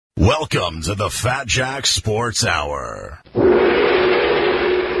Welcome to the Fat Jack Sports Hour. What's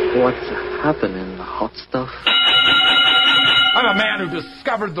happening, hot stuff? I'm a man who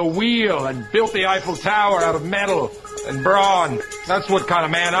discovered the wheel and built the Eiffel Tower out of metal and brawn. That's what kind of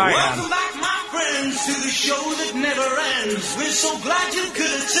man I am. Welcome back, my friends, to the show that never ends. We're so glad you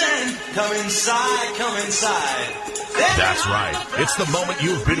could attend. Come inside, come inside. That's right. It's the moment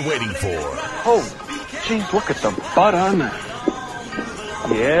you've been waiting for. Oh, geez, look at the butt on that.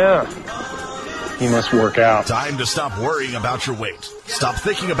 Yeah. He must work out. Time to stop worrying about your weight. Stop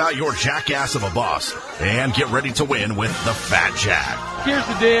thinking about your jackass of a boss. And get ready to win with the Fat Jack. Here's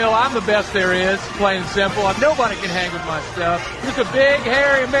the deal. I'm the best there is, plain and simple. Nobody can hang with my stuff. Just a big,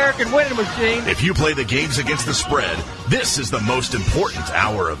 hairy American winning machine. If you play the games against the spread, this is the most important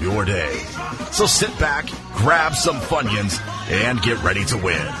hour of your day. So sit back, grab some Funyuns, and get ready to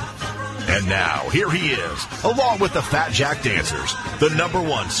win. And now, here he is, along with the Fat Jack Dancers, the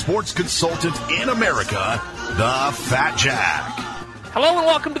 #1 sports consultant in America, the Fat Jack. Hello and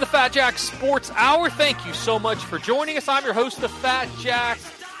welcome to the Fat Jack Sports Hour. Thank you so much for joining us. I'm your host, the Fat Jack.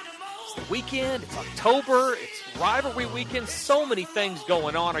 It's the weekend. It's October. It's rivalry weekend. So many things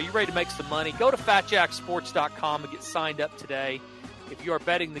going on. Are you ready to make some money? Go to fatjacksports.com and get signed up today. If you are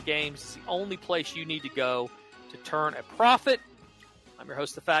betting the games, it's the only place you need to go to turn a profit. I'm your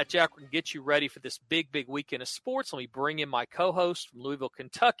host, the Fat Jack. We're going to get you ready for this big weekend of sports. Let me bring in my co-host from Louisville,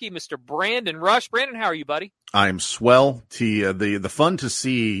 Kentucky, Mr. Brandon Rush. Brandon, how are you, buddy? I'm swell. The fun to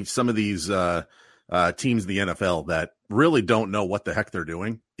see some of these teams in the NFL that really don't know what the heck they're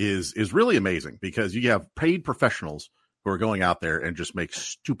doing is really amazing, because you have paid professionals who are going out there and just make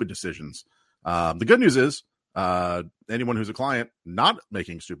stupid decisions. The good news is anyone who's a client not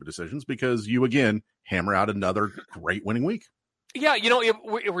making stupid decisions, because you, again, hammer out another great winning week. Yeah, you know,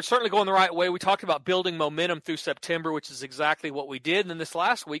 we're certainly going the right way. We talked about building momentum through September, which is exactly what we did. And then this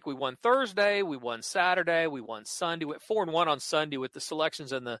last week, we won Thursday, we won Saturday, we won Sunday. We went 4-1 on Sunday with the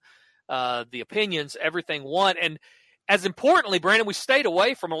selections and the opinions. Everything won. And as importantly, Brandon, we stayed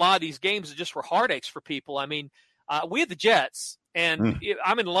away from a lot of these games that just were heartaches for people. I mean, we had the Jets, and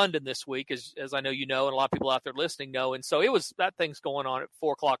I'm in London this week, as I know you know, and a lot of people out there listening know. And so that thing's going on at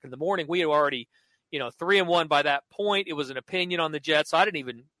 4 o'clock in the morning. We had already 3-1 by that point. It was an opinion on the Jets, so I didn't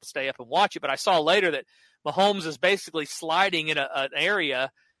even stay up and watch it. But I saw later that Mahomes is basically sliding in an area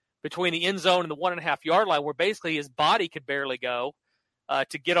between the end zone and the 1.5-yard line where basically his body could barely go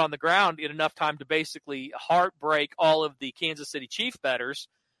to get on the ground in enough time to basically heartbreak all of the Kansas City Chiefs bettors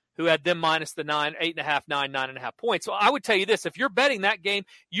who had them minus the 9.5 points. So I would tell you this, if you're betting that game,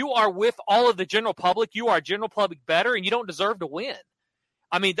 you are with all of the general public. You are a general public bettor, and you don't deserve to win.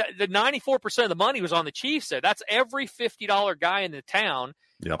 I mean, the 94% of the money was on the Chiefs there. That's every $50 guy in the town.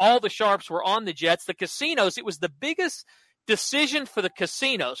 Yep. All the sharps were on the Jets. The casinos, it was the biggest decision for the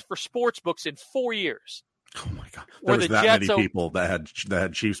casinos, for sports books in 4 years. Oh, my God. There was that many people that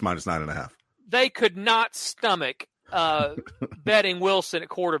had Chiefs minus 9.5. They could not stomach betting Wilson at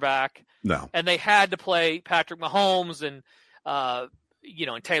quarterback. No. And they had to play Patrick Mahomes and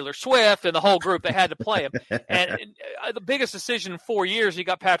and Taylor Swift and the whole group. They had to play him. And the biggest decision in 4 years, you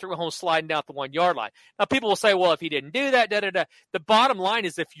got Patrick Mahomes sliding down the 1-yard line. Now, people will say, well, if he didn't do that, The bottom line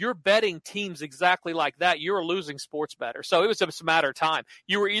is, if you're betting teams exactly like that, you're a losing sports bettor. So it was just a matter of time.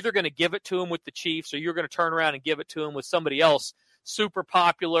 You were either going to give it to him with the Chiefs, or you're going to turn around and give it to him with somebody else super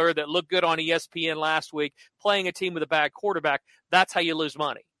popular that looked good on ESPN last week, playing a team with a bad quarterback. That's how you lose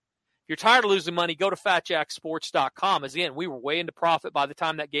money. If you're tired of losing money, go to fatjacksports.com. As again, we were way into profit by the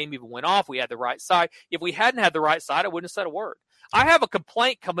time that game even went off. We had the right side. If we hadn't had the right side, I wouldn't have said a word. I have a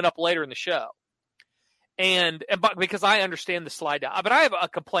complaint coming up later in the show. And because I understand the slide down. But I have a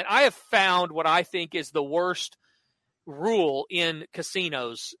complaint. I have found what I think is the worst rule in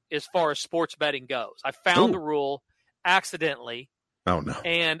casinos as far as sports betting goes. I found the rule accidentally. Oh, no.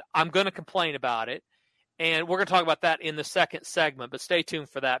 And I'm going to complain about it. And we're going to talk about that in the second segment, but stay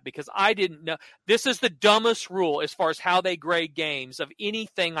tuned for that, because I didn't know. This is the dumbest rule as far as how they grade games of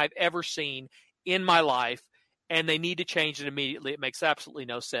anything I've ever seen in my life, and they need to change it immediately. It makes absolutely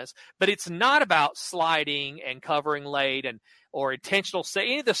no sense. But it's not about sliding and covering late or intentional,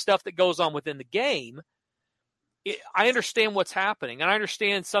 any of the stuff that goes on within the game. I understand what's happening, and I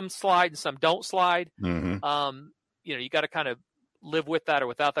understand some slide and some don't slide. Mm-hmm. You got to kind of live with that or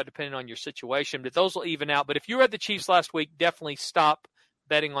without that, depending on your situation. But those will even out. But if you had the Chiefs last week, definitely stop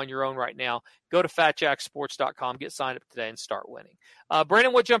betting on your own right now. Go to fatjacksports.com, get signed up today, and start winning.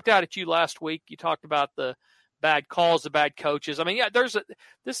 Brandon, what jumped out at you last week? You talked about the bad calls, the bad coaches. I mean, yeah,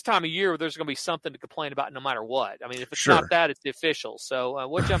 this time of year, there's going to be something to complain about no matter what. I mean, if it's not that, it's the officials. So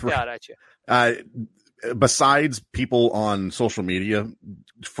what jumped out at you? besides people on social media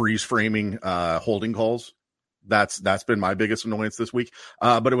freeze framing holding calls, that's been my biggest annoyance this week.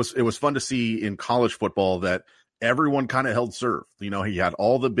 But it was fun to see in college football that everyone kind of held serve. You know, he had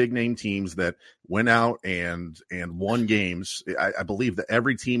all the big name teams that went out and won games. I believe that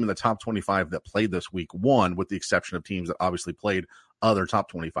every team in the top 25 that played this week won, with the exception of teams that obviously played other top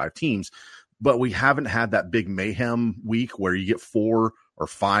 25 teams. But we haven't had that big mayhem week where you get 4 or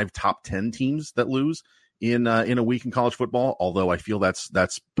 5 top 10 teams that lose in a week in college football. Although I feel that's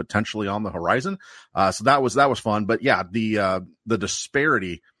potentially on the horizon. So that was fun. But yeah, the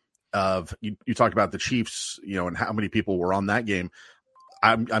disparity of you talked about the Chiefs, you know, and how many people were on that game.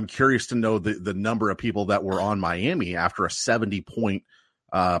 I'm curious to know the number of people that were on Miami after a 70-point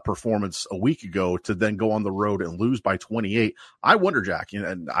performance a week ago to then go on the road and lose by 28. I wonder, Jack,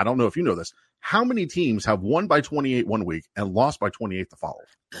 and I don't know if you know this, how many teams have won by 28 one week and lost by 28 the following?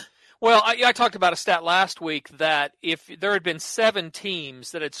 Well, I talked about a stat last week that if there had been 7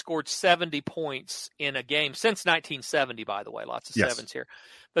 teams that had scored 70 points in a game since 1970, by the way, lots of sevens here,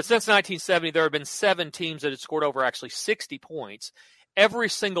 but since 1970, there had been 7 teams that had scored over actually 60 points. Every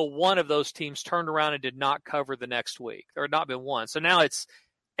single one of those teams turned around and did not cover the next week. There had not been one. So now it's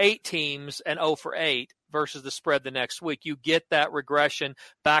 8 teams and 0 for 8 versus the spread the next week. You get that regression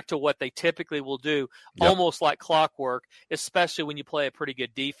back to what they typically will do, almost like clockwork, especially when you play a pretty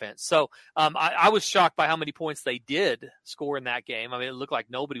good defense. So I was shocked by how many points they did score in that game. I mean, it looked like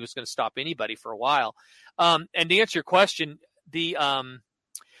nobody was going to stop anybody for a while. And to answer your question, they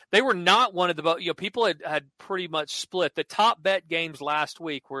were not one of the, you know, people had pretty much split. The top bet games last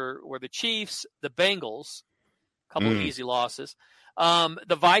week were the Chiefs, the Bengals, a couple of easy losses.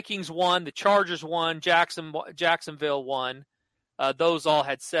 The Vikings won, the Chargers won, Jacksonville won. Those all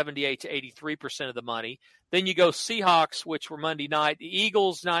had 78 to 83% of the money. Then you go Seahawks, which were Monday night. The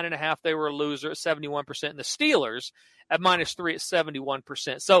Eagles, 9.5, they were a loser at 71%. And the Steelers at -3 at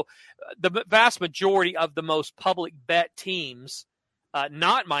 71%. So the vast majority of the most public bet teams,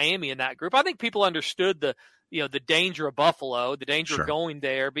 not Miami in that group. I think people understood the danger of Buffalo, the danger of going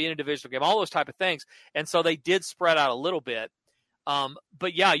there, being a divisional game, all those type of things. And so they did spread out a little bit.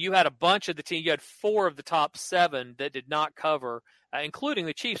 But yeah, you had a bunch of the team. You had 4 of the top 7 that did not cover, including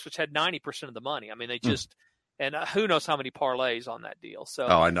the Chiefs, which had 90% of the money. I mean, they just, and who knows how many parlays on that deal. So,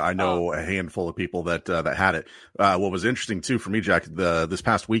 I know a handful of people that had it. What was interesting too for me, Jack, this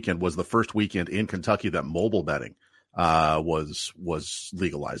past weekend was the first weekend in Kentucky that mobile betting was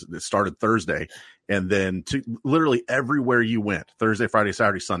legalized. It started Thursday, and then literally everywhere you went, Thursday, Friday,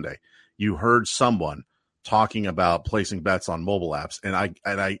 Saturday, Sunday, you heard someone talking about placing bets on mobile apps.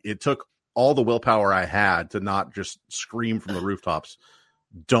 And it took all the willpower I had to not just scream from the rooftops,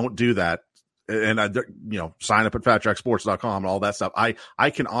 don't do that. And sign up at fatjacksports.com and all that stuff. I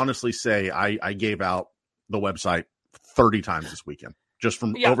can honestly say I gave out the website 30 times this weekend just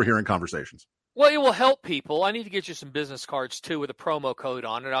from overhearing conversations. Well, it will help people. I need to get you some business cards too with a promo code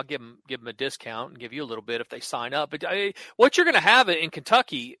on it. I'll give them a discount and give you a little bit if they sign up. But what you're going to have in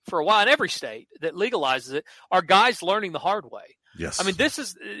Kentucky for a while, in every state that legalizes it, are guys learning the hard way. Yes. I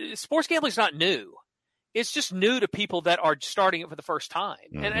mean, sports gambling is not new. It's just new to people that are starting it for the first time.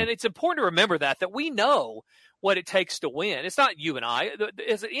 Mm-hmm. And it's important to remember that we know what it takes to win. It's not you and I.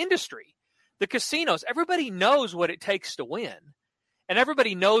 As an industry, the casinos, everybody knows what it takes to win. And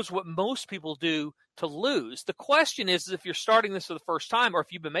everybody knows what most people do to lose. The question is if you're starting this for the first time, or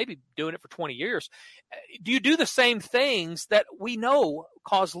if you've been maybe doing it for 20 years, do you do the same things that we know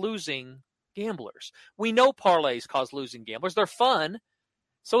cause losing gamblers? We know parlays cause losing gamblers. They're fun.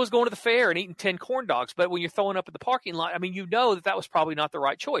 So is going to the fair and eating 10 corn dogs. But when you're throwing up in the parking lot, I mean, you know that was probably not the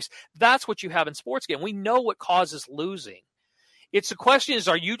right choice. That's what you have in sports gambling. We know what causes losing. It's the question is,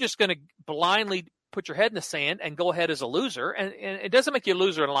 are you just going to blindly put your head in the sand and go ahead as a loser? And it doesn't make you a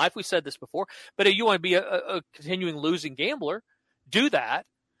loser in life. We said this before. But if you want to be a continuing losing gambler, do that.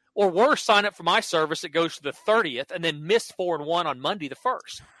 Or worse, sign up for my service that goes to the 30th and then miss 4-1 on Monday the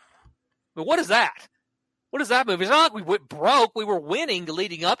 1st. I mean, what is that? What does that move? It's not like we went broke. We were winning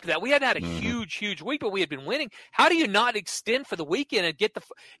leading up to that. We hadn't had a huge week, but we had been winning. How do you not extend for the weekend and get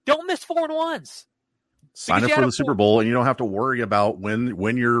don't miss 4-1s? Sign up for the Super Bowl and you don't have to worry about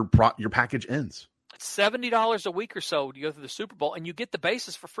when your package ends. $70 a week or so to go through the Super Bowl, and you get the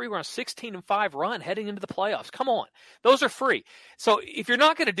bases for free. We're on a 16-5 run heading into the playoffs. Come on. Those are free. So if you're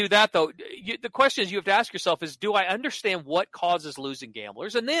not going to do that, though, the question is you have to ask yourself is, do I understand what causes losing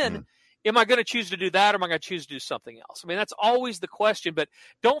gamblers? And then am I going to choose to do that, or am I going to choose to do something else? I mean, that's always the question, but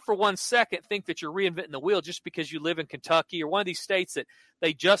don't for 1 second think that you're reinventing the wheel just because you live in Kentucky or one of these states that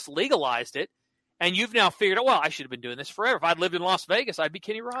they just legalized it, and you've now figured out, well, I should have been doing this forever. If I'd lived in Las Vegas, I'd be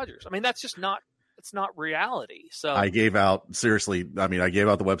Kenny Rogers. I mean, that's It's not reality. So I gave out the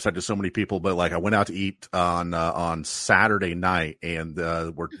website to so many people, but like I went out to eat on Saturday night and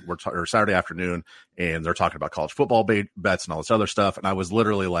or Saturday afternoon, and they're talking about college football bets and all this other stuff. And I was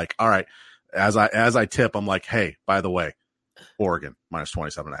literally like, all right, as I tip, I'm like, hey, by the way, Oregon minus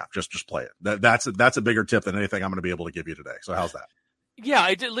 27.5. Just play it. That's a bigger tip than anything I'm going to be able to give you today. So how's that? Yeah,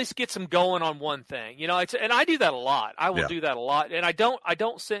 it at least gets them going on one thing, and I do that a lot. I will do that a lot, and I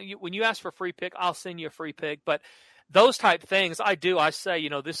don't send you when you ask for a free pick. I'll send you a free pick, but those type things I do. I say,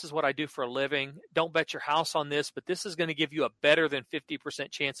 this is what I do for a living. Don't bet your house on this, but this is going to give you a better than 50%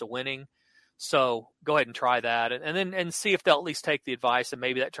 chance of winning. So go ahead and try that, and then see if they'll at least take the advice, and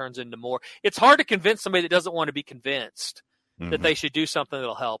maybe that turns into more. It's hard to convince somebody that doesn't want to be convinced that they should do something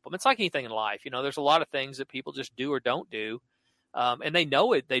that'll help them. It's like anything in life. There's a lot of things that people just do or don't do. And they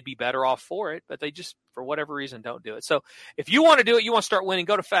know it, they'd be better off for it, but they just, for whatever reason, don't do it. So if you want to do it, you want to start winning,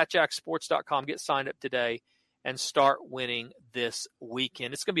 go to fatjacksports.com, get signed up today, and start winning this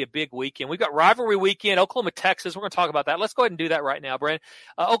weekend. It's going to be a big weekend. We've got rivalry weekend, Oklahoma, Texas. We're going to talk about that. Let's go ahead and do that right now, Brandon.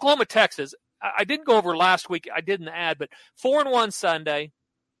 Oklahoma, Texas. I didn't go over last week. I didn't add, but 4-1 Sunday.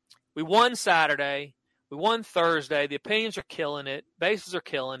 We won Saturday. We won Thursday. The opinions are killing it. Bases are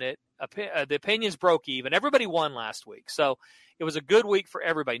killing it. The opinions broke even. Everybody won last week. So it was a good week for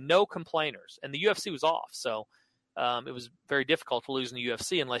everybody. No complainers. And the UFC was off. So it was very difficult to lose in the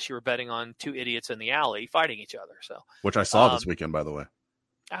UFC unless you were betting on two idiots in the alley fighting each other. So, which I saw this weekend, by the way.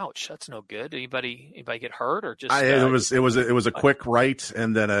 Ouch, that's no good. Anybody get hurt or just? It was a quick right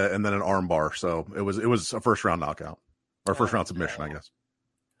and then an arm bar. So it was a first round knockout or first round submission, I guess.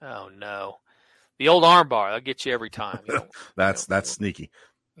 Oh no, the old arm bar, that'll get you every time. That's sneaky.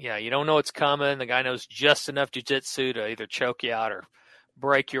 Yeah, you don't know it's coming. The guy knows just enough jiu-jitsu to either choke you out or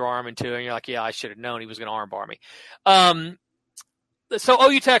break your arm in two, and you're like, yeah, I should have known he was going to arm bar me. So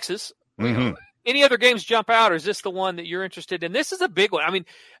OU Texas. Mm-hmm. Any other games jump out, or is this the one that you're interested in? This is a big one. I mean,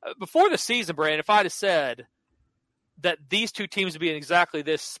 before the season, Brandon, if I'd have said that these two teams would be in exactly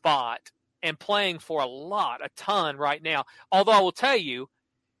this spot and playing for a ton right now, although I will tell you,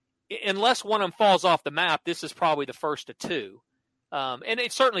 unless one of them falls off the map, this is probably the first of two. And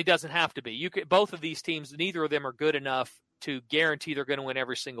it certainly doesn't have to be. Both of these teams, neither of them are good enough to guarantee they're going to win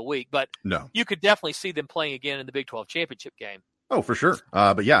every single week. But no, you could definitely see them playing again in the Big 12 championship game. Oh, for sure.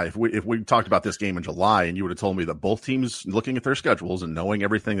 But yeah, if we talked about this game in July and you would have told me that both teams, looking at their schedules and knowing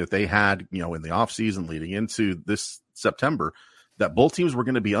everything that they had, in the offseason leading into this September, that both teams were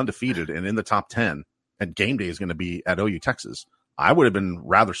going to be undefeated and in the top 10 and game day is going to be at OU Texas, I would have been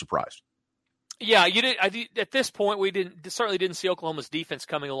rather surprised. Yeah, you did. At this point, we certainly didn't see Oklahoma's defense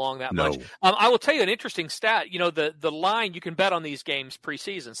coming along that much. I will tell you an interesting stat. The line, you can bet on these games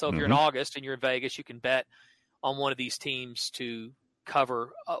preseason. So if you're in August and you're in Vegas, you can bet on one of these teams to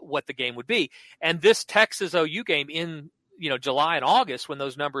cover what the game would be. And this Texas OU game in July and August, when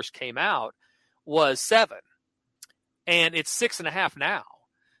those numbers came out, was 7, and it's 6.5 now.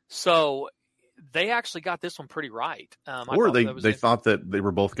 So they actually got this one pretty right. Or they thought that they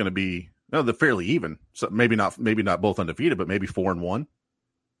were both going to be. No, they're fairly even. So maybe not both undefeated, but maybe 4-1.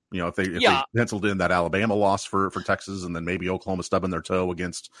 If they penciled in that Alabama loss for Texas, and then maybe Oklahoma stubbing their toe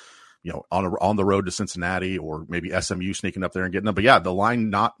against, on the road to Cincinnati, or maybe SMU sneaking up there and getting them. But yeah, the line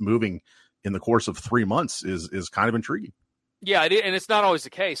not moving in the course of 3 months is kind of intriguing. Yeah, and it's not always the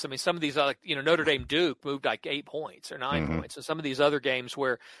case. I mean, some of these, Notre Dame Duke moved like 8 points or 9 points. And some of these other games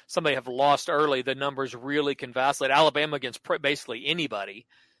where somebody have lost early, the numbers really can vacillate. Alabama against basically anybody.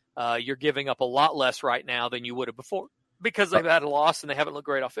 You're giving up a lot less right now than you would have before because they've had a loss and they haven't looked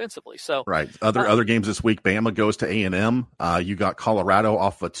great offensively. So right. Other games this week, Bama goes to A&M. You got Colorado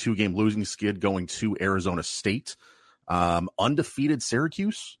off a 2-game losing skid going to Arizona State. Undefeated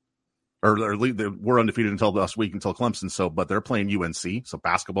Syracuse, or we're undefeated until last week, until Clemson. But they're playing UNC. So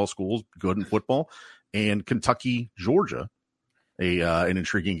basketball schools, good in football, and Kentucky, Georgia. An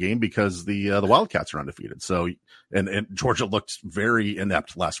intriguing game because the Wildcats are undefeated. So and Georgia looked very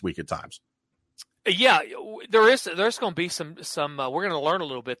inept last week at times. Yeah, there's going to be some. We're going to learn a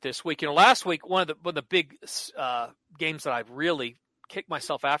little bit this week. Last week one of the big games that I really kicked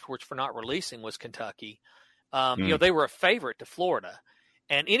myself afterwards for not releasing was Kentucky. They were a favorite to Florida,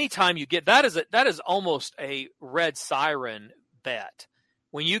 and anytime you get that is almost a red siren bet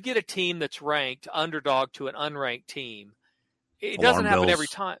when you get a team that's ranked underdog to an unranked team. It doesn't happen every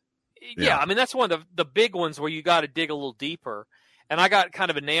time. Yeah, I mean, that's one of the big ones where you got to dig a little deeper. And I got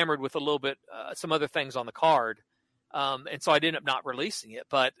kind of enamored with a little bit some other things on the card And so I ended up not releasing it,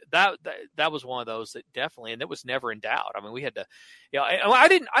 but that was one of those that definitely, and it was never in doubt. I mean, we had to,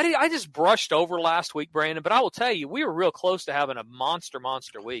 I just brushed over last week, Brandon, but I will tell you, we were real close to having a monster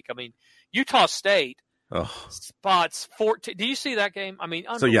week. I mean, Utah State spots 14. Do you see that game? I mean,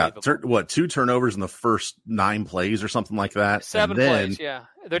 unbelievable. So yeah, 2 turnovers in the first 9 plays or something like that. 7 plays. Yeah.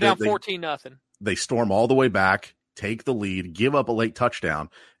 They're down 14-0. They storm all the way back, take the lead, give up a late touchdown.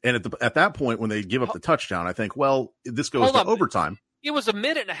 And at that point, when they give up the touchdown, I think, well, this goes to overtime. It was a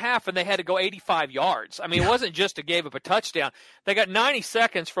minute and a half, and they had to go 85 yards. I mean, It wasn't just to give up a touchdown. They got 90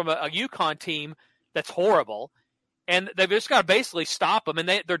 seconds from a UConn team that's horrible, and they've just got to basically stop them. And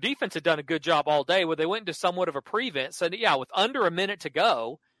their defense had done a good job all day where they went into somewhat of a prevent. So, yeah, with under a minute to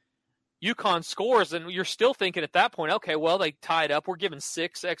go, UConn scores, and you're still thinking at that point, okay, well, they tied up. We're giving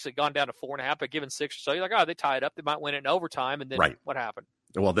 6. Actually gone down to 4.5, but giving 6 or so. You're like, oh, they tied up. They might win it in overtime. And then What happened?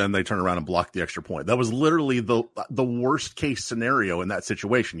 Well, then they turn around and block the extra point. That was literally the worst case scenario in that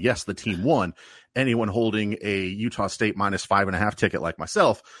situation. Yes, the team won. Anyone holding a Utah State -5.5 ticket like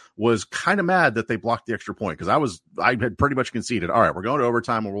myself was kind of mad that they blocked the extra point, because I had pretty much conceded. All right, we're going to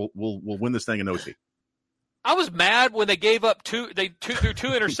overtime, and we'll win this thing in OT. I was mad when they gave up threw 2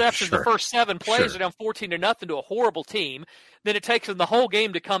 interceptions. Sure. The first 7 plays are down 14-0 to a horrible team. Then it takes them the whole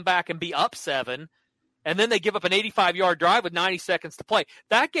game to come back and be up 7. And then they give up an 85-yard drive with 90 seconds to play.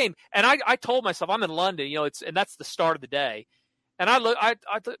 That game, and I told myself, I'm in London, and that's the start of the day. And I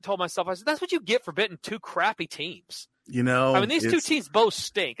told myself, I said, that's what you get for betting 2 crappy teams. I mean, these 2 teams both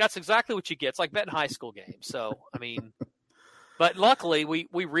stink. That's exactly what you get. It's like betting high school games. So, I mean, but luckily we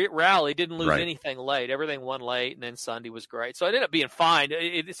rallied, didn't lose anything late. Everything won late, and then Sunday was great. So it ended up being fine.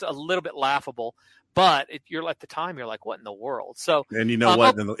 It's a little bit laughable. But you're at the time, you're like, what in the world? So, and you know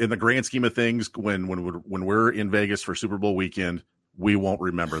what? In the grand scheme of things, when we're in Vegas for Super Bowl weekend, we won't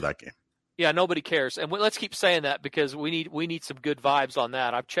remember that game. Yeah, nobody cares, and let's keep saying that, because we need some good vibes on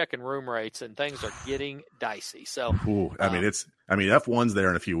that. I'm checking room rates, and things are getting dicey. So, I mean, F1's there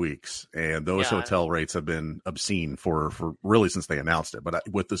in a few weeks, and those hotel rates have been obscene for really since they announced it. But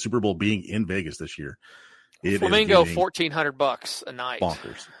with the Super Bowl being in Vegas this year, Flamingo $1,400 a night,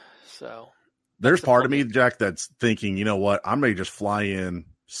 bonkers. So. There's part of me, Jack, that's thinking, you know what? I'm going to just fly in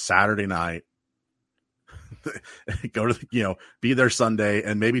Saturday night, go to be there Sunday,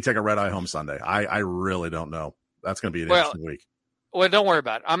 and maybe take a red eye home Sunday. I really don't know. That's going to be an interesting week. Well, don't worry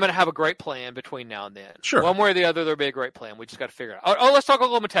about it. I'm going to have a great plan between now and then. Sure. One way or the other, there'll be a great plan. We just got to figure it out. Oh, let's talk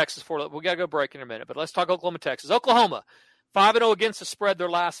Oklahoma, Texas. We got to go break in a minute, but let's talk Oklahoma, Texas. Oklahoma, 5-0 against the spread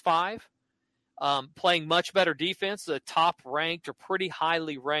their last 5. Playing much better defense, the top-ranked or pretty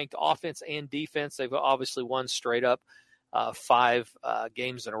highly ranked offense and defense. They've obviously won straight up 5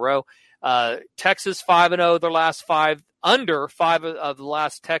 games in a row. Texas 5-0 their last 5. Under 5 of the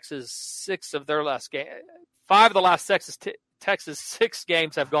last Texas 6 of their last game. 5 of the last Texas 6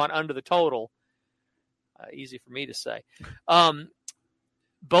 games have gone under the total. Easy for me to say.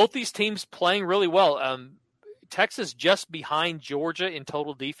 Both these teams playing really well. Texas just behind Georgia in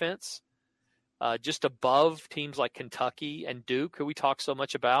total defense. Just above teams like Kentucky and Duke, who we talk so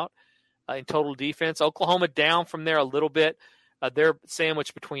much about in total defense. Oklahoma down from there a little bit. They're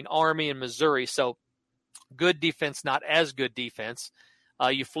sandwiched between Army and Missouri, so good defense, not as good defense.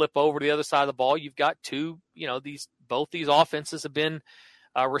 You flip over to the other side of the ball, you've got both these offenses have been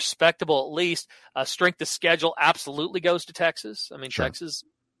respectable at least. Strength of schedule absolutely goes to Texas. I mean, sure. Texas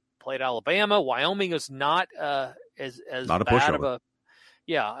played Alabama. Wyoming is not as not bad of a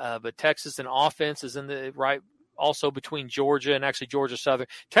but Texas in offense is in the right, also between Georgia and actually Georgia Southern.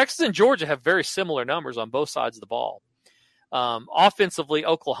 Texas and Georgia have very similar numbers on both sides of the ball. Offensively,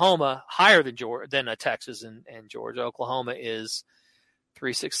 Oklahoma higher than Texas and Georgia. Oklahoma is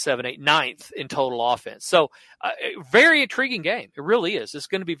 3, 6, 7, 8, 9th in total offense. So very intriguing game. It really is. It's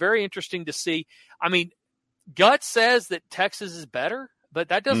going to be very interesting to see. I mean, gut says that Texas is better, but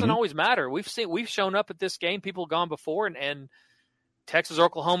that doesn't always matter. We've shown up at this game. People have gone before, and Texas,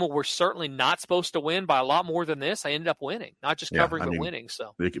 Oklahoma were certainly not supposed to win by a lot more than this. I ended up winning, not just covering, but winning.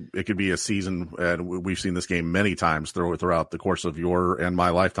 So it could be a season, and we've seen this game many times throughout the course of your and my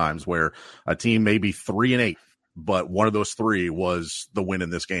lifetimes, where a team may be 3-8, but one of those 3 was the win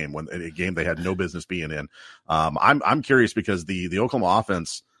in this game, when a game they had no business being in. I'm curious because the Oklahoma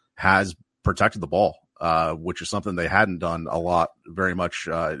offense has protected the ball, which is something they hadn't done a lot, very much,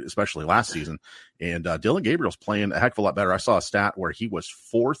 especially last season. And Dylan Gabriel's playing a heck of a lot better. I saw a stat where he was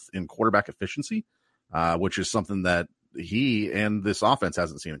 4th in quarterback efficiency, which is something that he and this offense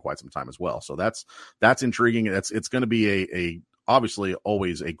hasn't seen in quite some time as well. So that's intriguing. It's going to be a obviously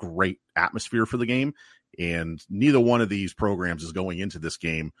always a great atmosphere for the game. And neither one of these programs is going into this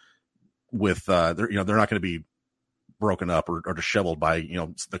game with they're not going to be broken up or disheveled by,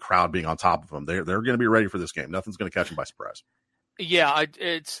 the crowd being on top of them. They're going to be ready for this game. Nothing's going to catch them by surprise. Yeah,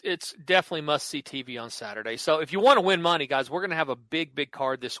 it's definitely must-see TV on Saturday. So if you want to win money, guys, we're going to have a big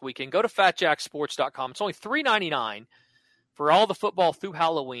card this weekend. Go to FatJackSports.com. It's only $3.99 for all the football through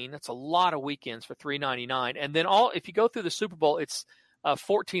Halloween. That's a lot of weekends for $3.99. And then if you go through the Super Bowl, it's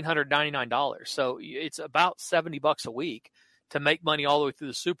 $1,499. So it's about $70 a week to make money all the way through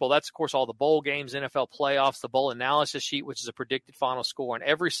the Super Bowl. That's, of course, all the bowl games, NFL playoffs, the bowl analysis sheet, which is a predicted final score on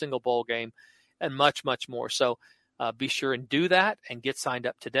every single bowl game, and much, much more. So be sure and do that and get signed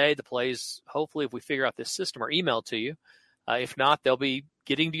up today. The plays, hopefully, if we figure out this system, are emailed to you. If not, they'll be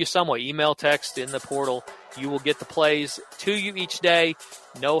getting to you some way. Email, text, in the portal. You will get the plays to you each day.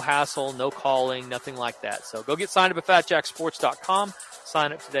 No hassle, no calling, nothing like that. So go get signed up at FatJackSports.com.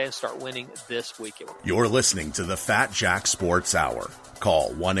 Sign up today and start winning this weekend. You're listening to the Fat Jack Sports Hour.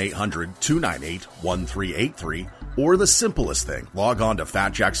 Call 1-800-298-1383 or the simplest thing, log on to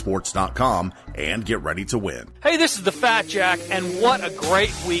FatJackSports.com and get ready to win. Hey, this is the Fat Jack, and what a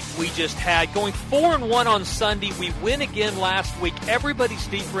great week we just had. Going 4-1 on Sunday, we win again last week. Everybody's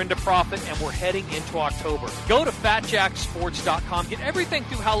deeper into profit, and we're heading into October. Go to FatJackSports.com. Get everything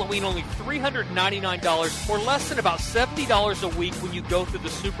through Halloween, only $399 or less than about $70 a week when you go through the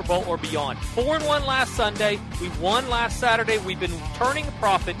Super Bowl or beyond. 4-1 last Sunday. We won last Saturday. We've been turning a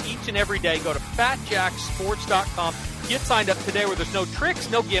profit each and every day. Go to FatJackSports.com. Get signed up today where there's no tricks,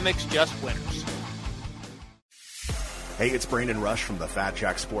 no gimmicks, just winners. Hey, it's Brandon Rush from the Fat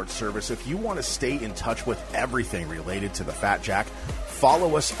Jack Sports Service. If you want to stay in touch with everything related to the Fat Jack,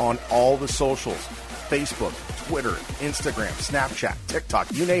 follow us on all the socials. Facebook, Twitter, Instagram, Snapchat,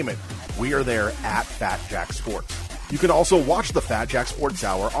 TikTok, you name it. We are there at Fat Jack Sports. You can also watch the Fat Jack Sports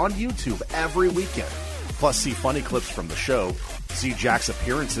Hour on YouTube every weekend. Plus, see funny clips from the show. See Jack's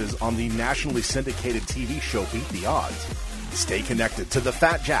appearances on the nationally syndicated TV show Beat the Odds. Stay connected to the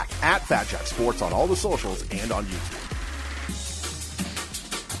Fat Jack at Fat Jack Sports on all the socials and on YouTube.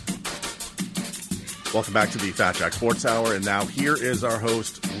 Welcome back to the Fat Jack Sports Hour, and now here is our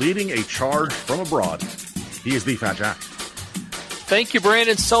host leading a charge from abroad. He is the Fat Jack. Thank you,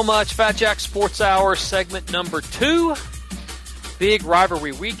 Brandon, so much. Fat Jack Sports Hour, segment number 2. Big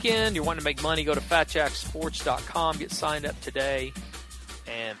rivalry weekend. You're wanting to make money, go to FatJackSports.com. Get signed up today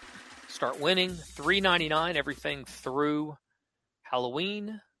and start winning. $3.99, everything through Halloween.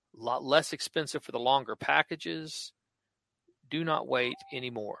 A lot less expensive for the longer packages. Do not wait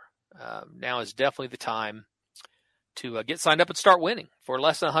anymore. Now is definitely the time to get signed up and start winning for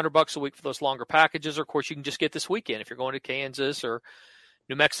less than $100 a week for those longer packages. Or, of course, you can just get this weekend if you're going to Kansas or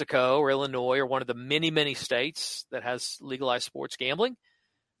New Mexico or Illinois or one of the many states that has legalized sports gambling.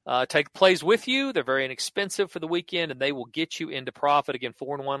 Take plays with you. They're very inexpensive for the weekend, and they will get you into profit. Again,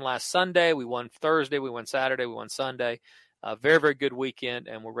 4-1 last Sunday. We won Thursday. We won Saturday. We won Sunday. Very good weekend,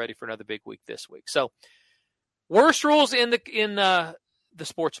 and we're ready for another big week this week. So, worst rules in the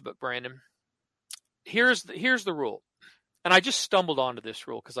sports book, Brandon. Here's the rule, and I just stumbled onto this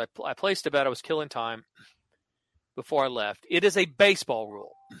rule because I placed a bet. I was killing time before I left. It is a baseball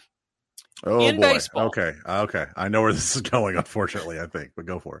rule. Oh, in boy. Baseball. Okay. I know where this is going, unfortunately, I think, but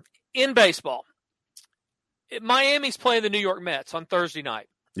go for it. In baseball, Miami's playing the New York Mets on Thursday night.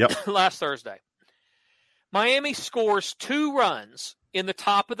 Yep. Last Thursday. Miami scores 2 runs in the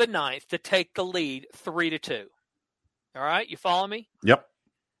top of the 9th to take the lead 3-2. All right, you follow me? Yep.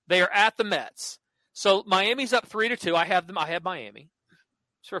 They are at the Mets. So Miami's up 3-2. I have Miami.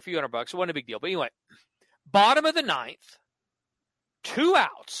 It's for a few $100. It wasn't a big deal. But anyway, bottom of the 9th, 2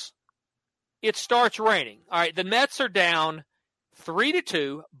 outs. It starts raining. All right, the Mets are down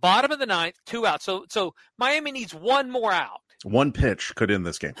 3-2. Bottom of the 9th, 2 outs. So Miami needs one more out. One pitch could end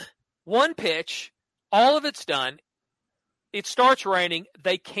this game. One pitch. All of it's done. It starts raining.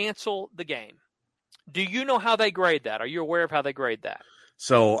 They cancel the game. Do you know how they grade that? Are you aware of how they grade that?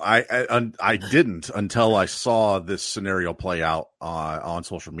 So I didn't until I saw this scenario play out on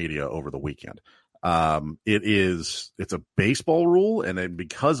social media over the weekend. It's a baseball rule, and then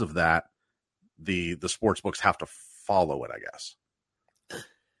because of that, the sports books have to follow it, I guess.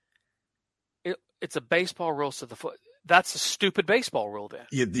 It's a baseball rule, so that's a stupid baseball rule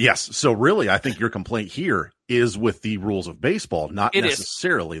then. Yes. So really, I think your complaint here is with the rules of baseball, not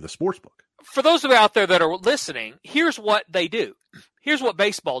necessarily the sports book. For those of you out there that are listening, here's what they do. Here's what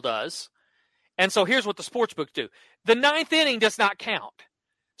baseball does. And so here's what the sports books do. The 9th inning does not count.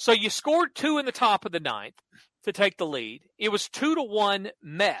 So you scored 2 in the top of the 9th to take the lead. It was 2-1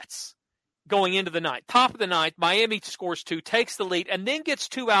 Mets going into the 9th. Top of the 9th, Miami scores 2, takes the lead, and then gets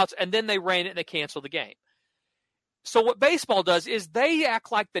 2 outs, and then they ran it and they cancel the game. So what baseball does is they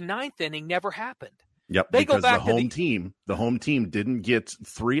act like the 9th inning never happened. Yep, They because go back the home team didn't get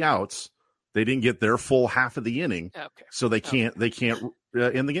 3 outs. They didn't get their full half of the inning, so they can't end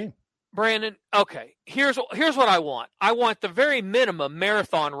the game. Brandon, okay, here's what I want. I want the very minimum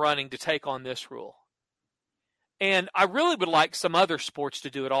marathon running to take on this rule. And I really would like some other sports to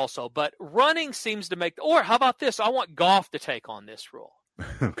do it also, but running seems to make – or how about this? I want golf to take on this rule.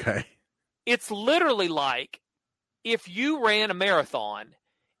 Okay. It's literally like if you ran a marathon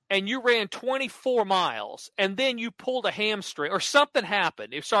and you ran 24 miles and then you pulled a hamstring or something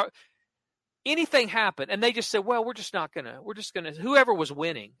happened. Anything happened, and they just said, well, we're just going to – whoever was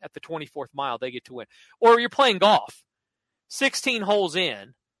winning at the 24th mile, they get to win. Or you're playing golf, 16 holes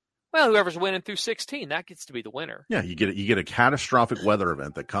in. Well, whoever's winning through 16, that gets to be the winner. Yeah, you get a catastrophic weather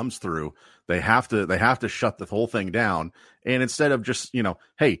event that comes through. They have to shut the whole thing down. And instead of just,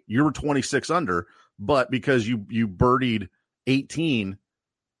 hey, you were 26 under, but because you birdied 18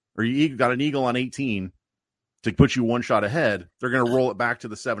 or you got an eagle on 18 to put you one shot ahead, they're going to roll it back to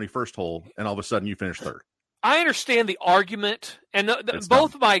the 71st hole, and all of a sudden you finish third. I understand the argument, and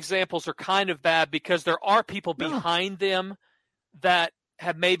both of my examples are kind of bad because there are people behind them that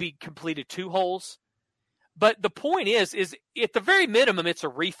have maybe completed 2 holes. But the point is at the very minimum, it's a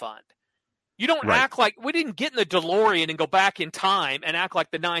refund. You don't act like we didn't get in the DeLorean and go back in time and act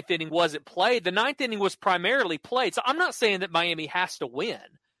like the 9th inning wasn't played. The 9th inning was primarily played. So I'm not saying that Miami has to win.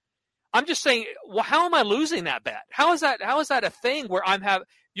 I'm just saying, well, how am I losing that bet? How is that a thing where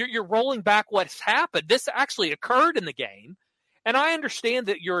you're rolling back what's happened? This actually occurred in the game. And I understand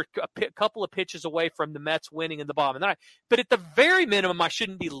that you're a couple of pitches away from the Mets winning in the bottom of the ninth. But at the very minimum, I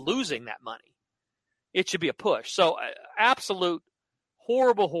shouldn't be losing that money. It should be a push. So absolute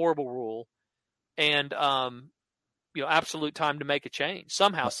horrible, horrible rule. And, absolute time to make a change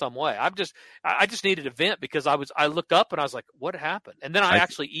somehow, some way. I just needed a vent because I looked up and I was like, what happened? And then I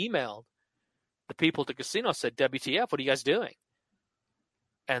actually emailed the people at the casino, said, WTF, what are you guys doing?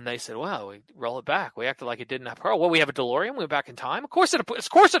 And they said, well, we roll it back. We acted like it didn't happen. Well, we have a DeLorean. We went back in time. Of course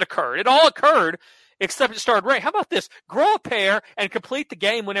it occurred. It all occurred, except it started raining. How about this? Grow a pair and complete the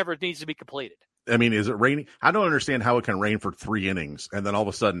game whenever it needs to be completed. I mean, is it raining? I don't understand how it can rain for 3 innings, and then all of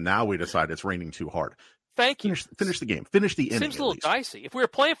a sudden now we decide it's raining too hard. Thank you. Finish the game. Finish the inning. Seems a little dicey. If we were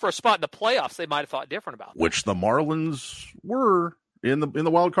playing for a spot in the playoffs, they might have thought different about that. Which the Marlins were in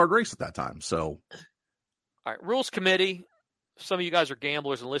the wild card race at that time. So, all right, Rules Committee. Some of you guys are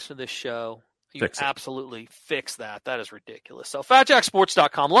gamblers and listen to this show. You absolutely fix that. That is ridiculous. So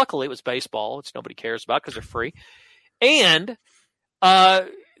FatJackSports.com. Luckily, it was baseball, which nobody cares about because they're free. And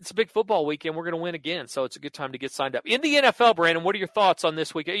it's a big football weekend. We're going to win again, so it's a good time to get signed up. In the NFL, Brandon, what are your thoughts on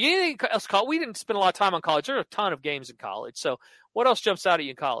this weekend? Anything else? We didn't spend a lot of time on college. There are a ton of games in college. So what else jumps out at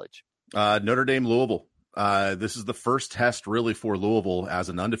you in college? Notre Dame, Louisville. This is the first test really for Louisville as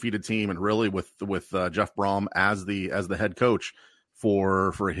an undefeated team, and really with Jeff Brom as the head coach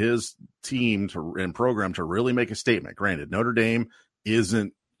for his team and program to really make a statement. Granted, Notre Dame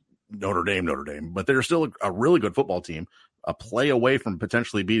isn't Notre Dame, but they're still a really good football team, a play away from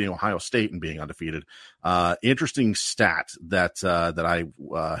potentially beating Ohio State and being undefeated. Interesting stat that I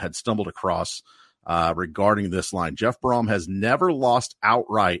had stumbled across regarding this line. Jeff Brom has never lost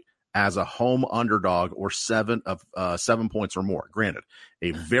outright as a home underdog or 7 points or more. Granted,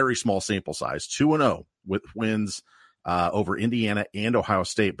 a very small sample size, 2-0 with wins over Indiana and Ohio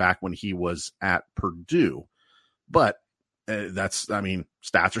State back when he was at Purdue. But stats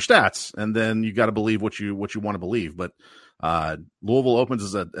are stats, and then you got to believe what you want to believe. But Louisville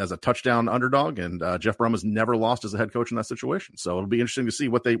opens as a touchdown underdog, and Jeff Brom has never lost as a head coach in that situation. So it'll be interesting to see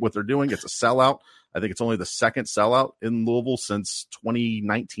what they're doing. It's a sellout. I think it's only the second sellout in Louisville since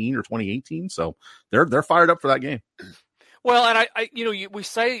 2019 or 2018. So they're fired up for that game. Well, and we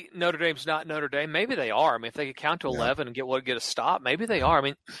say Notre Dame's not Notre Dame. Maybe they are. I mean, if they could count to 11 and get a stop, maybe they are. I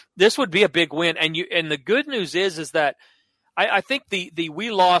mean, this would be a big win. And the good news is that I think the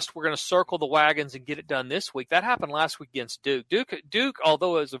we lost, we're going to circle the wagons and get it done this week. That happened last week against Duke. Duke,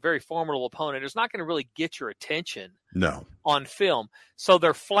 although it was a very formidable opponent, is not going to really get your attention on film. So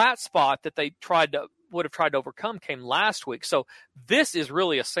their flat spot that they would have tried to overcome came last week. So this is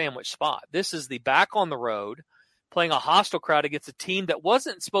really a sandwich spot. This is the back on the road, playing a hostile crowd against a team that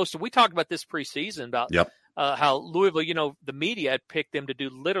wasn't supposed to. We talked about this preseason about how Louisville, the media had picked them to do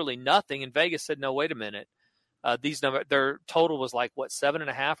literally nothing, and Vegas said, no, wait a minute. Their total was like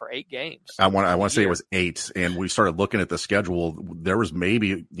 7.5 or 8 games. I want to say it was 8, and we started looking at the schedule. There was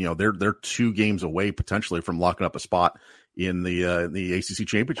maybe they're 2 games away potentially from locking up a spot in the ACC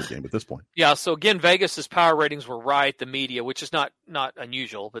championship game at this point. Yeah. So again, Vegas's power ratings were right. The media, which is not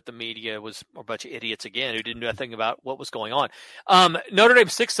unusual, but the media was a bunch of idiots again who didn't know nothing about what was going on. Notre Dame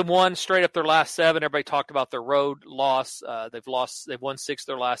 6-1 straight up their last 7. Everybody talked about their road loss. They've won 6 of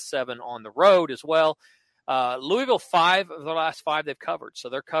their last 7 on the road as well. Louisville 5 of their last 5 they've covered. So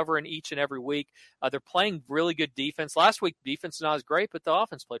they're covering each and every week. They're playing really good defense. Last week, defense is not as great, but the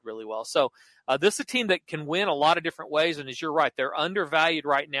offense played really well. So this is a team that can win a lot of different ways. And as you're right, they're undervalued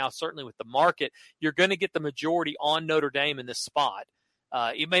right now, certainly with the market. You're going to get the majority on Notre Dame in this spot.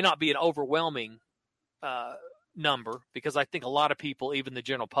 It may not be an overwhelming number because I think a lot of people, even the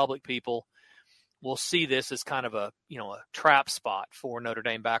general public people, will see this as kind of a trap spot for Notre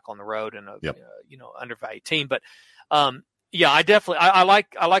Dame back on the road and a undervalued team. But I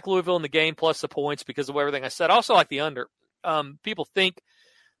like Louisville in the game plus the points because of everything I said. I also like the under. People think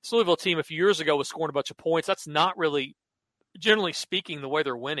this Louisville team a few years ago was scoring a bunch of points. That's not really, generally speaking, the way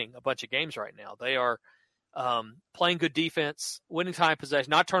they're winning a bunch of games right now. They are playing good defense, winning time possession,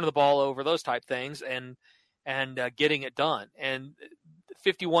 not turning the ball over, those type things, and getting it done. And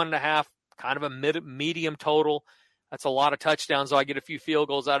 51.5. Kind of a medium total. That's a lot of touchdowns. So I get a few field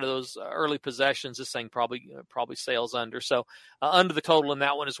goals out of those early possessions. This thing probably sails under. So under the total in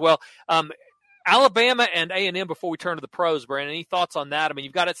that one as well. Alabama and A&M before we turn to the pros, Brandon. Any thoughts on that? I mean,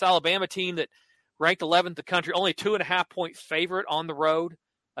 you've got this Alabama team that ranked 11th in the country, only 2.5-point favorite on the road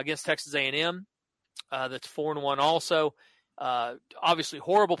against Texas A&M. That's 4-1 also. Obviously,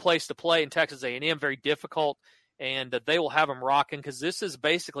 horrible place to play in Texas A&M, very difficult. And they will have them rocking because this is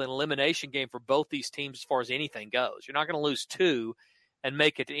basically an elimination game for both these teams as far as anything goes. You're not going to lose 2 and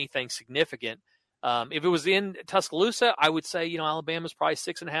make it anything significant. If it was in Tuscaloosa, I would say, Alabama's probably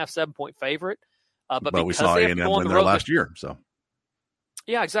 6.5, 7-point favorite. But we saw A&M win there last year. So,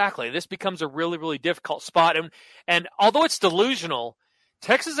 yeah, exactly. This becomes a really, really difficult spot. And although it's delusional,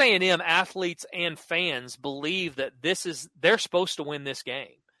 Texas A&M athletes and fans believe that they're supposed to win this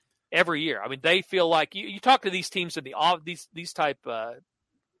game. Every year. I mean, they feel like you talk to these teams in the off these type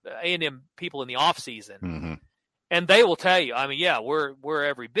A&M people in the off season, and they will tell you. I mean, yeah, we're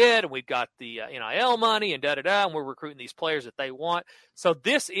every bit, and we've got the NIL money and and we're recruiting these players that they want. So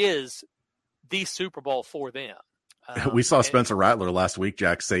this is the Super Bowl for them. We saw Spencer Rattler last week,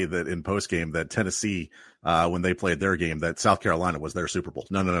 Jack, say that in postgame that Tennessee, when they played their game, that South Carolina was their Super Bowl.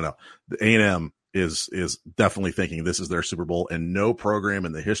 No. The A&M is definitely thinking this is their Super Bowl, and no program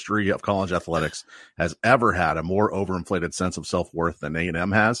in the history of college athletics has ever had a more overinflated sense of self-worth than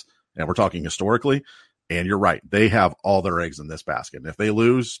A&M has. And we're talking historically. And you're right. They have all their eggs in this basket. And if they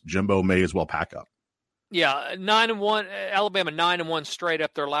lose, Jimbo may as well pack up. Yeah, 9-1, Alabama 9-1 straight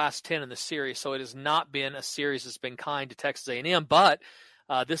up their last 10 in the series. So it has not been a series that's been kind to Texas A&M, but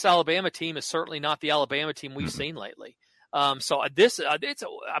this Alabama team is certainly not the Alabama team we've seen lately. So it's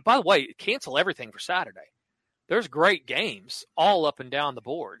by the way, cancel everything for Saturday. There's great games all up and down the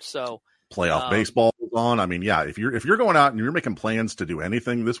board. So playoff baseball is on. I mean, yeah, if you're going out and you're making plans to do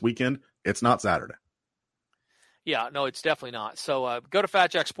anything this weekend, it's not Saturday. Yeah, no, it's definitely not. So go to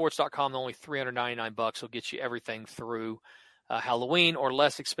FatJackSports.com. Only $399 will get you everything through Halloween, or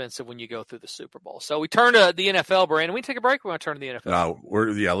less expensive when you go through the Super Bowl. So we turn to the NFL, Brandon. We take a break. We want to turn to the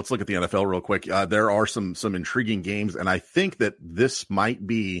NFL. Let's look at the NFL real quick. There are some intriguing games, and I think that this might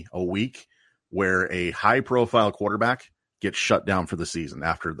be a week where a high-profile quarterback gets shut down for the season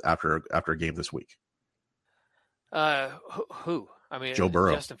after a game this week. Who? I mean, Joe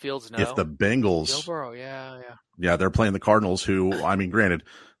Burrow. Justin Fields, no. If the Bengals, Joe Burrow, yeah, they're playing the Cardinals, who, I mean, granted,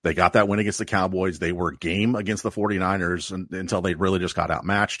 they got that win against the Cowboys. They were game against the 49ers until they really just got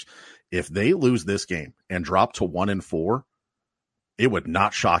outmatched. If they lose this game and drop to 1-4, it would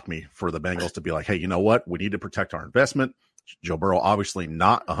not shock me for the Bengals to be like, hey, you know what? We need to protect our investment. Joe Burrow, obviously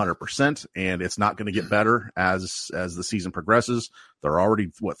not 100%, and it's not going to get better as the season progresses. They're already,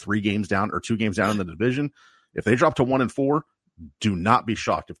 2 games down in the division. If they drop to 1-4, do not be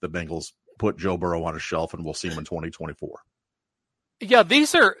shocked if the Bengals put Joe Burrow on a shelf and we'll see him in 2024. Yeah,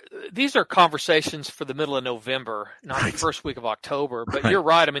 these are conversations for the middle of November, not the first week of October. But you're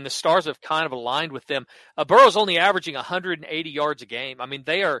right. I mean, the stars have kind of aligned with them. Burrow's only averaging 180 yards a game. I mean,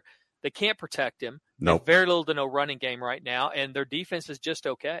 they can't protect him. Nope. Very little to no running game right now, and their defense is just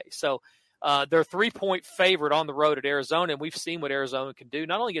okay. So they're 3-point favorite on the road at Arizona, and we've seen what Arizona can do.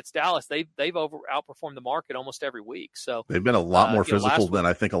 Not only against Dallas, they've outperformed the market almost every week. So they've been a lot more physical than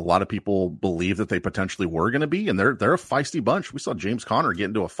I think a lot of people believe that they potentially were going to be, and they're a feisty bunch. We saw James Conner get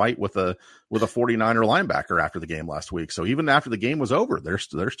into a fight with a 49er linebacker after the game last week. So even after the game was over, they're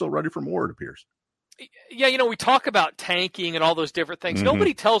still ready for more, it appears. Yeah, we talk about tanking and all those different things. Mm-hmm.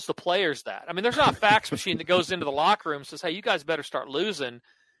 Nobody tells the players that. I mean, there's not a fax machine that goes into the locker room and says, hey, you guys better start losing.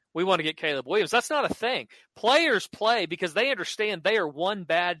 We want to get Caleb Williams. That's not a thing. Players play because they understand they are one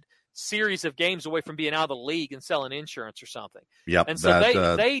bad series of games away from being out of the league and selling insurance or something. Yep. And so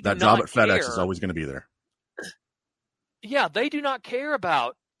they that job at FedEx is always going to be there. Yeah, they do not care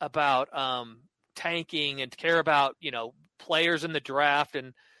about tanking and care about, players in the draft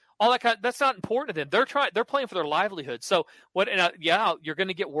and all that that's not important to them. They're playing for their livelihood. So you're going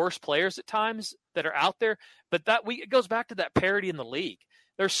to get worse players at times that are out there, but it goes back to that parity in the league.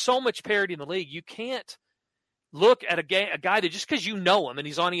 There's so much parity in the league. You can't look at a guy that just because you know him and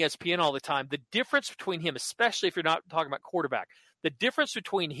he's on ESPN all the time, the difference between him, especially if you're not talking about quarterback, the difference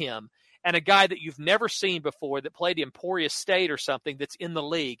between him and a guy that you've never seen before that played Emporia State or something that's in the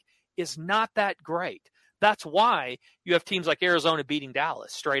league is not that great. That's why you have teams like Arizona beating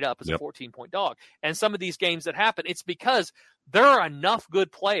Dallas straight up as a 14-point dog. And some of these games that happen, it's because there are enough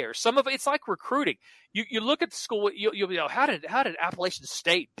good players. Some of it's like recruiting. You look at the school, you'll be, how did Appalachian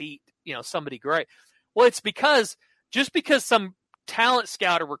State beat, somebody great? Well, it's because some talent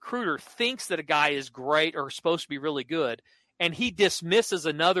scout or recruiter thinks that a guy is great or supposed to be really good, and he dismisses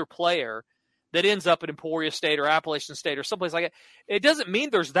another player that ends up at Emporia State or Appalachian State or someplace like that, it doesn't mean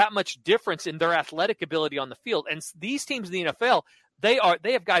there's that much difference in their athletic ability on the field. And these teams in the NFL, they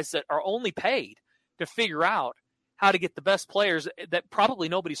have guys that are only paid to figure out how to get the best players that probably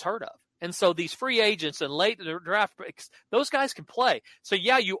nobody's heard of. And so these free agents and late draft picks, those guys can play. So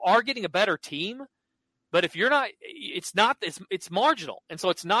yeah, you are getting a better team, but if you're not, it's marginal. And so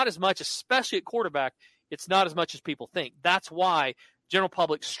it's not as much, especially at quarterback, it's not as much as people think. That's why general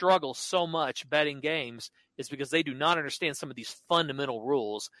public struggles so much betting games, is because they do not understand some of these fundamental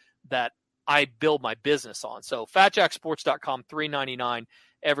rules that I build my business on. So FatJackSports.com, $3.99,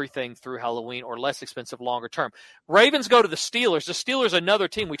 everything through Halloween, or less expensive longer term. Ravens go to the Steelers. The Steelers, another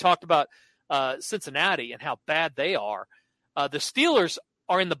team. We talked about Cincinnati and how bad they are. The Steelers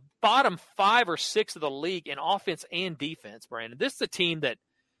are in the bottom 5 or 6 of the league in offense and defense, Brandon. This is a team that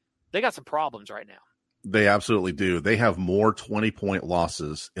they got some problems right now. They absolutely do. They have more 20-point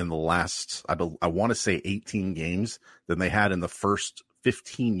losses in the last, I want to say 18 games than they had in the first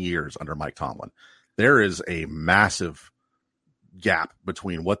 15 years under Mike Tomlin. There is a massive gap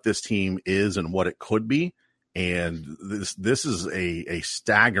between what this team is and what it could be. And this is a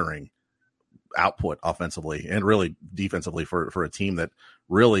staggering output offensively and really defensively for a team that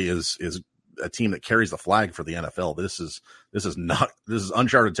really is a team that carries the flag for the NFL. This is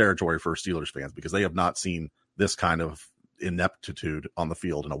uncharted territory for Steelers fans, because they have not seen this kind of ineptitude on the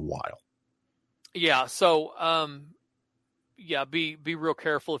field in a while. Yeah. So, be real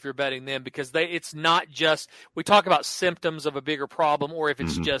careful if you're betting them, because it's not just, we talk about symptoms of a bigger problem, or if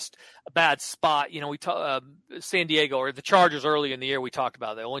it's just a bad spot. We talk San Diego or the Chargers early in the year. We talked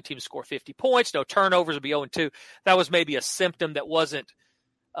about the only team to score 50 points, no turnovers, would be 0-2. That was maybe a symptom that wasn't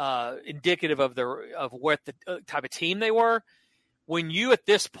indicative of what the type of team they were. When you, at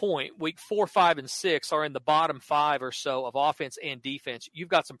this point, week 4, 5, and 6, are in the bottom 5 or so of offense and defense, you've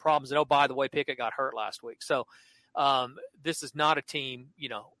got some problems. And oh, by the way, Pickett got hurt last week. So this is not a team,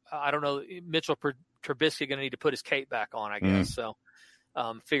 I don't know, Mitchell Trubisky going to need to put his cape back on, I guess. So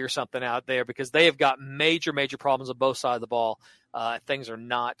figure something out there, because they have got major, major problems on both sides of the ball. Things are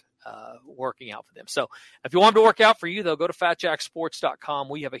not working out for them. So if you want them to work out for you, though, go to FatJackSports.com.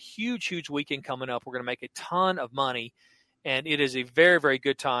 We have a huge, huge weekend coming up. We're going to make a ton of money, and it is a very, very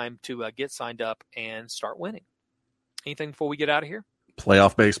good time to get signed up and start winning. Anything before we get out of here?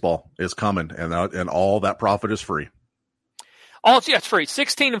 Playoff baseball is coming, and all that profit is free. It's free.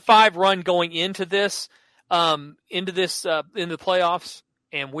 16-5 run going into this, into the playoffs,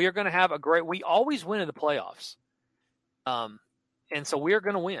 and we are going to have we always win in the playoffs. And so we are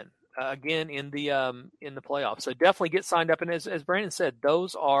going to win again in the playoffs. So definitely get signed up. And as Brandon said,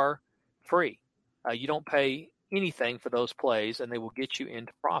 those are free. You don't pay anything for those plays, and they will get you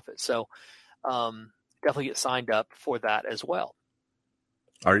into profit. So definitely get signed up for that as well.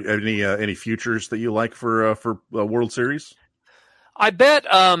 Are any futures that you like for World Series? I bet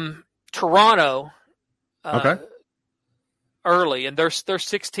Toronto early, and they're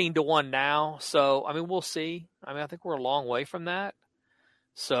 16-1 now. So we'll see. I think we're a long way from that.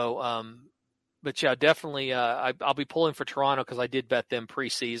 So, but yeah, definitely. I'll be pulling for Toronto because I did bet them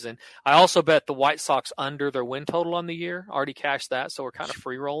preseason. I also bet the White Sox under their win total on the year. Already cashed that, so we're kind of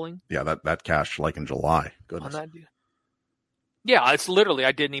free rolling. Yeah, that cashed like in July. Goodness. Yeah, it's literally,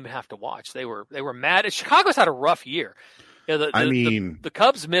 I didn't even have to watch. They were mad. Chicago's had a rough year. The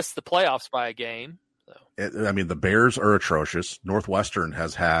Cubs missed the playoffs by a game. I mean, the Bears are atrocious. Northwestern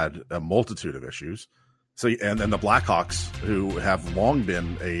has had a multitude of issues. So, and then the Blackhawks, who have long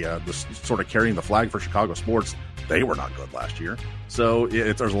been sort of carrying the flag for Chicago sports, they were not good last year. So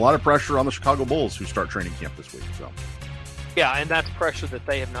there's a lot of pressure on the Chicago Bulls, who start training camp this week. So, yeah, and that's pressure that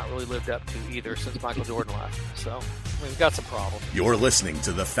they have not really lived up to either since Michael Jordan left. So we've got some problems. You're listening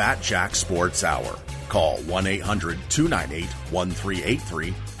to the Fat Jack Sports Hour. Call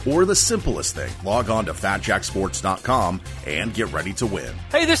 1-800-298-1383, or the simplest thing, log on to fatjacksports.com and get ready to win.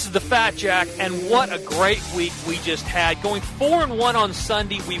 Hey, this is the Fat Jack, and what a great week we just had. Going 4-1 on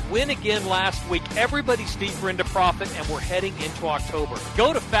Sunday, we win again last week. Everybody's deeper into profit, and we're heading into October.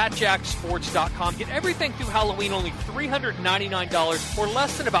 Go to fatjacksports.com. Get everything through Halloween, only $399, or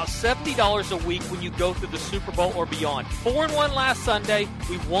less than about $70 a week when you go through the Super Bowl or beyond. 4-1 last Sunday.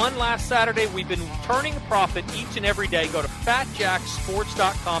 We won last Saturday. We've been turning a profit each and every day. Go to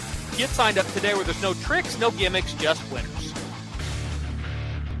fatjacksports.com. Get signed up today where there's no tricks, no gimmicks, just winners.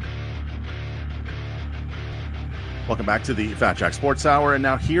 welcome back to the Fat Jack Sports Hour. And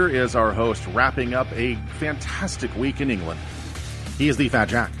now here is our host wrapping up a fantastic week in England. He is the Fat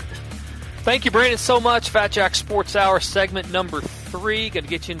Jack. Thank you, Brandon, so much. Fat Jack Sports Hour, segment number 3. Going to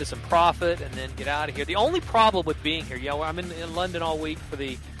get you into some profit and then get out of here. The only problem with being here, I'm in London all week for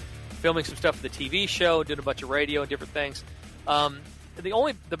filming some stuff for the TV show, doing a bunch of radio and different things.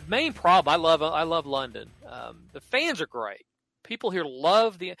 The main problem, I love London. The fans are great. People here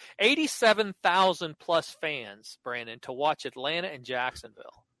love the 87,000 plus fans, Brandon, to watch Atlanta and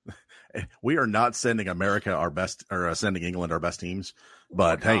Jacksonville. We are not sending America our best, or sending England our best teams,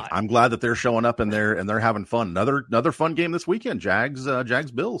 but hey, I'm glad that they're showing up and they're having fun. Another fun game this weekend.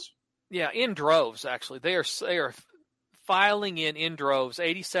 Jags Bills. Yeah, in droves. Actually, they are filing in droves.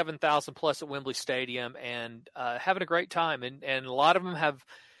 87,000 plus at Wembley Stadium and having a great time. And a lot of them have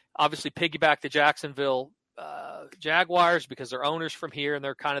obviously piggybacked the Jacksonville Jaguars because they're owners from here, and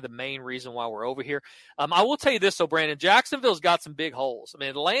they're kind of the main reason why we're over here. I will tell you this, though, Brandon, Jacksonville's got some big holes. I mean,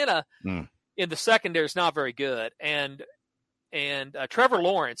 Atlanta in the secondary is not very good, and Trevor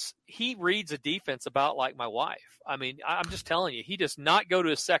Lawrence, he reads a defense about like my wife. I mean, I'm just telling you, he does not go to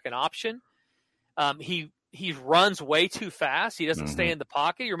his second option. He runs way too fast. He doesn't stay in the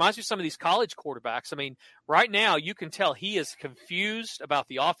pocket. He reminds me of some of these college quarterbacks. I mean, right now you can tell he is confused about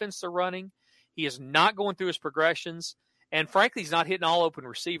the offense they're running. He is not going through his progressions, and frankly, he's not hitting all open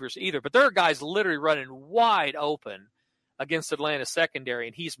receivers either. But there are guys literally running wide open against Atlanta's secondary,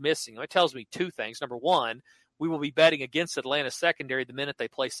 and he's missing. It tells me two things. Number one, we will be betting against Atlanta's secondary the minute they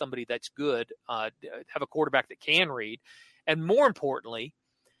play somebody that's good, have a quarterback that can read. And more importantly,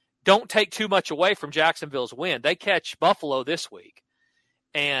 don't take too much away from Jacksonville's win. They catch Buffalo this week.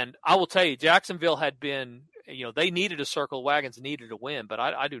 And I will tell you, Jacksonville had been, they needed to circle wagons, needed to win, but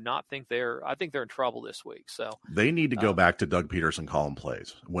I do not think I think they're in trouble this week. So they need to go back to Doug Peterson calling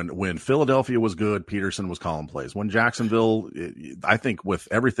plays. When Philadelphia was good, Peterson was calling plays. When Jacksonville, I think with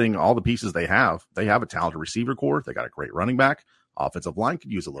everything, all the pieces they have a talented receiver core. They got a great running back. Offensive line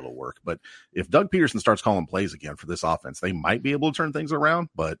could use a little work, but if Doug Peterson starts calling plays again for this offense, they might be able to turn things around.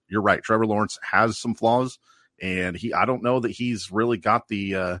 But you're right. Trevor Lawrence has some flaws, and I don't know that he's really got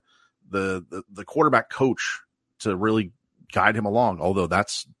the quarterback coach to really guide him along, although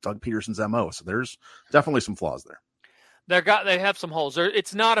that's Doug Peterson's MO. So there's definitely some flaws there. They have some holes.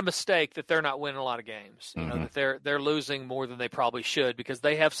 It's not a mistake that they're not winning a lot of games. That they're losing more than they probably should, because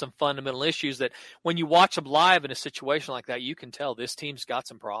they have some fundamental issues that when you watch them live in a situation like that, you can tell this team's got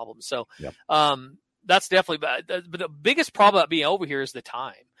some problems. So that's definitely bad. But the biggest problem about being over here is the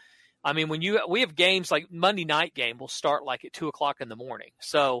time. I mean, we have games like Monday night game will start like at 2:00 in the morning.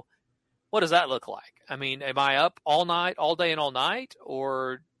 So what does that look like? I mean, am I up all night, all day and all night,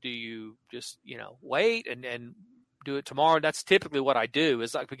 or do you just, wait and do it tomorrow? That's typically what I do,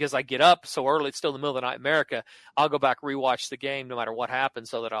 is like, because I get up so early, it's still in the middle of the night in America, I'll go back, rewatch the game no matter what happens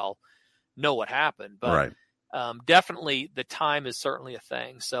so that I'll know what happened. But definitely the time is certainly a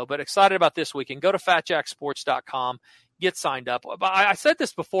thing. So, but excited about this weekend. Go to fatjacksports.com, get signed up. I said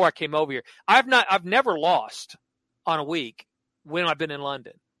this before I came over here. I've never lost on a week when I've been in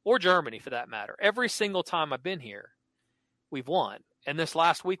London or Germany for that matter. Every single time I've been here, we've won. And this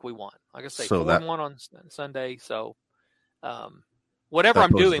last week we won. Like I say, 4-1 on Sunday. So whatever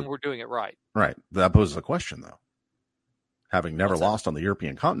I'm doing, we're doing it right. Right. That poses a question, though. Having never lost on the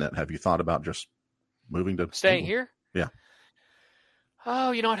European continent, have you thought about just moving to staying here? Yeah. Oh,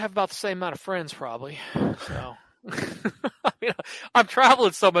 I'd have about the same amount of friends probably. So I'm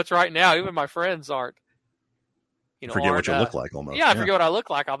traveling so much right now. Even my friends aren't forget what you look like almost. Yeah, I forget what I look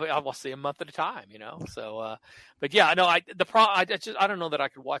like. I'll see a month at a time, So, but yeah, no, I don't know that I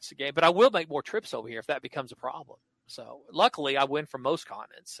could watch the game, but I will make more trips over here if that becomes a problem. So luckily I win from most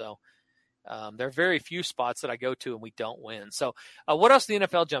continents. So there are very few spots that I go to and we don't win. So what else in the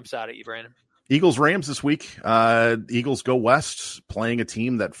NFL jumps out at you, Brandon? Eagles Rams this week. Eagles go west, playing a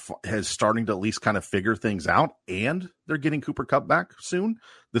team that has starting to at least kind of figure things out, and they're getting Cooper Kupp back soon.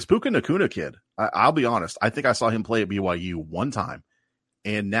 This Puka Nacuna kid, I'll be honest, I think I saw him play at BYU one time,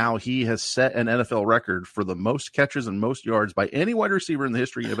 and now he has set an NFL record for the most catches and most yards by any wide receiver in the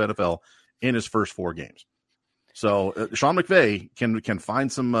history of NFL in his first 4 games. So Sean McVay can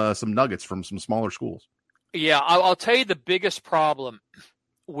find some nuggets from some smaller schools. Yeah, I'll tell you the biggest problem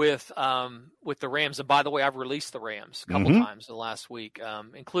with the Rams, and by the way, I've released the Rams a couple times in the last week,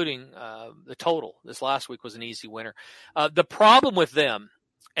 including the total. This last week was an easy winner. The problem with them,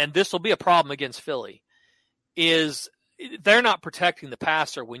 and this will be a problem against Philly, is they're not protecting the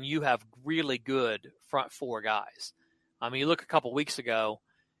passer when you have really good front 4 guys. I mean, you look a couple weeks ago,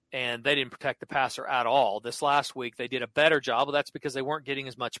 and they didn't protect the passer at all. This last week, they did a better job, but that's because they weren't getting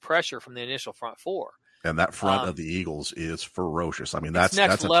as much pressure from the initial front 4. And that front of the Eagles is ferocious. I mean, that's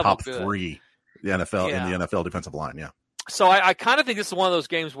a top good. 3 in the NFL defensive line. Yeah. So I kind of think this is one of those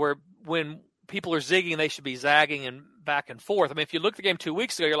games where when people are zigging, they should be zagging and back and forth. I mean, if you look at the game 2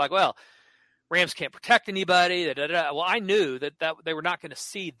 weeks ago, you're like, well, Rams can't protect anybody. Well, I knew that they were not going to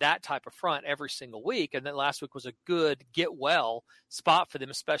see that type of front every single week. And then last week was a good get well spot for them,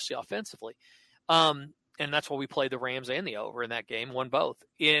 especially offensively. And that's why we played the Rams and the over in that game, won both.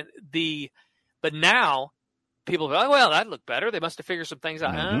 But now people go, oh, well, that looked better. They must have figured some things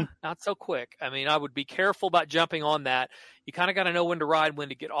out. Not so quick. I mean, I would be careful about jumping on that. You kind of got to know when to ride, when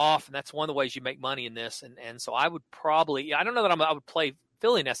to get off, and that's one of the ways you make money in this. And so I would probably – I don't know that I would play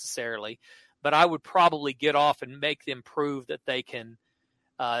Philly necessarily, but I would probably get off and make them prove that they can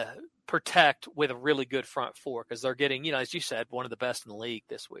protect with a really good front 4 because they're getting, as you said, one of the best in the league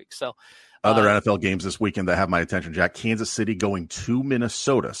this week. So other NFL games this weekend that have my attention, Jack. Kansas City going to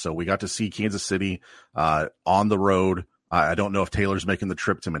Minnesota. So we got to see Kansas City on the road. I don't know if Taylor's making the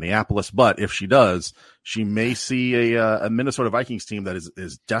trip to Minneapolis, but if she does, she may see a Minnesota Vikings team that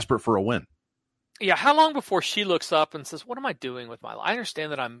is desperate for a win. Yeah. How long before she looks up and says, what am I doing with my life? I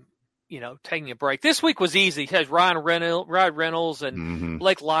understand that I'm, taking a break. This week was easy. He has Ryan Reynolds and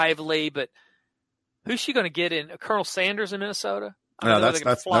Blake Lively, but who's she going to get in? Colonel Sanders in Minnesota? No, that's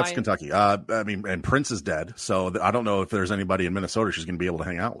Kentucky. And Prince is dead, so I don't know if there's anybody in Minnesota she's going to be able to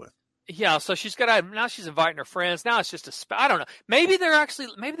hang out with. Yeah, so she's got now she's inviting her friends. Now it's just I don't know. Maybe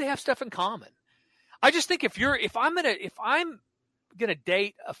they have stuff in common. I just think if I'm gonna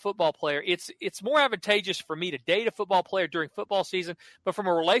date a football player, it's more advantageous for me to date a football player during football season. But from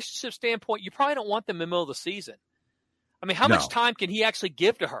a relationship standpoint, you probably don't want them in the middle of the season. I mean, how much time can he actually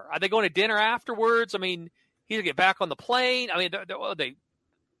give to her? Are they going to dinner afterwards? I mean, he's gonna get back on the plane. I mean, are they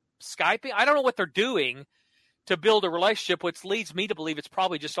Skyping? I don't know what they're doing to build a relationship, which leads me to believe it's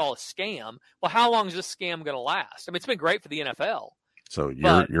probably just all a scam. Well, how long is this scam going to last? I mean, it's been great for the NFL. So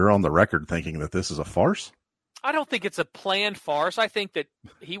you're on the record thinking that this is a farce? I don't think it's a planned farce. I think that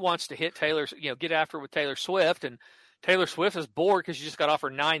he wants to hit get after it with Taylor Swift, and Taylor Swift is bored because she just got off her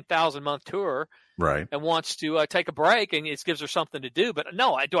 9,000-month tour, right? And wants to take a break, and it gives her something to do. But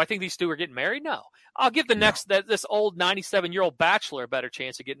no, do I think these two are getting married? No. I'll give this old 97-year-old bachelor a better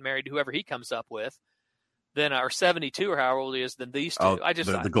chance of getting married to whoever he comes up with than or 72 or however old he is than these two. Oh,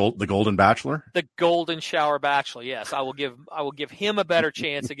 the Golden Bachelor, the Golden Shower Bachelor. Yes, I will give him a better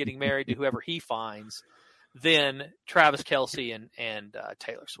chance of getting married to whoever he finds than Travis Kelce and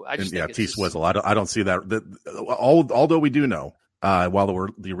Taylor Swift. I just think T Swizzle. I don't see that. Although we do know,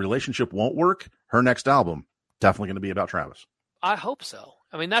 while the relationship won't work, her next album definitely going to be about Travis. I hope so.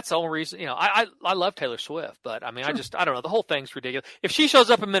 I mean, that's the only reason. I love Taylor Swift, but I mean, sure. I don't know. The whole thing's ridiculous. If she shows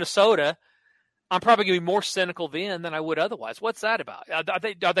up in Minnesota, I'm probably going to be more cynical then than I would otherwise. What's that about?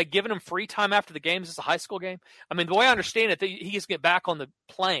 Are they giving him free time after the games? Is this a high school game? I mean, the way I understand it, he's going to get back on the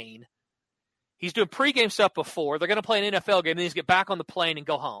plane. He's doing pregame stuff before. They're going to play an NFL game, and then he's get back on the plane and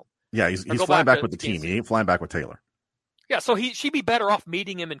go home. Yeah, he's flying back with the team. He ain't flying back with Taylor. Yeah, so she'd be better off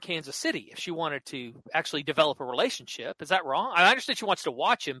meeting him in Kansas City if she wanted to actually develop a relationship. Is that wrong? I understand she wants to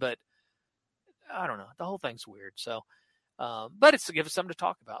watch him, but I don't know. The whole thing's weird. So, but it's to give us something to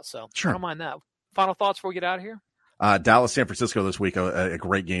talk about. So sure. I don't mind that. Final thoughts before we get out of here? Dallas, San Francisco this week, a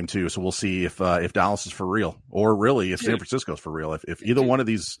great game too. So we'll see if Dallas is for real, or really if San Francisco is for real. If either one of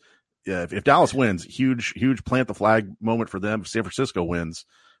these, if Dallas wins, huge plant the flag moment for them. If San Francisco wins,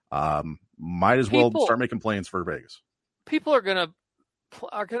 might as well start making plans for Vegas. People are gonna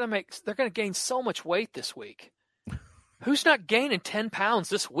gain so much weight this week. Who's not gaining 10 pounds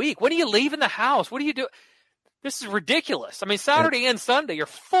this week? When are you leaving the house? What do you do? This is ridiculous. I mean, Saturday and Sunday are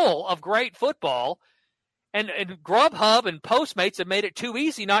full of great football, and Grubhub and Postmates have made it too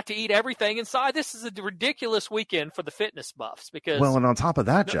easy not to eat everything inside. This is a ridiculous weekend for the fitness buffs because. Well, and on top of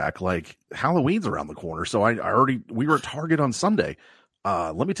that, Jack, like Halloween's around the corner, so we were at Target on Sunday.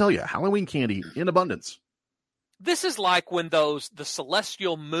 Let me tell you, Halloween candy in abundance. This is like when the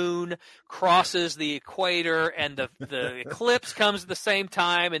celestial moon crosses the equator and the eclipse comes at the same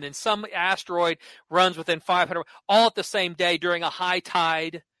time, and then some asteroid runs within 500, all at the same day during a high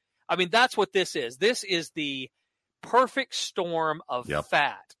tide. I mean, that's what this is. This is the perfect storm of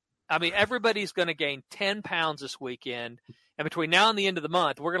fat. I mean, everybody's going to gain 10 pounds this weekend, and between now and the end of the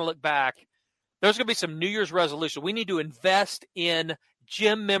month, we're going to look back. There's going to be some New Year's resolution. We need to invest in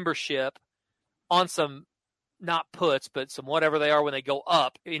gym membership on some not puts, but some whatever they are when they go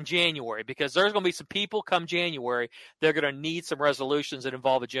up in January, because there's going to be some people come January, they're going to need some resolutions that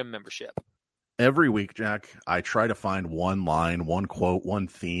involve a gym membership. Every week, Jack, I try to find one line, one quote, one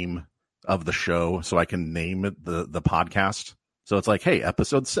theme of the show so I can name it the podcast. So it's like, hey,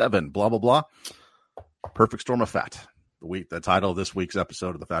 episode 7, blah, blah, blah. Perfect Storm of Fat. The title of this week's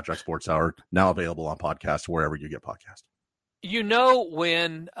episode of the Fat Jack Sports Hour, now available on podcast wherever you get podcasts. You know,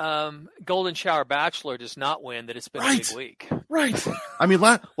 when Golden Shower Bachelor does not win, that it's been a big week. Right. I mean,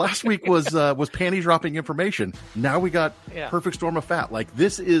 last week was panty dropping information. Now we got Perfect Storm of Fat. Like,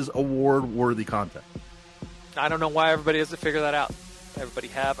 this is award-worthy content. I don't know why everybody doesn't figure that out. Everybody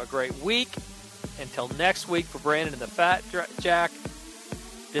have a great week. Until next week, for Brandon and the Fat Jack,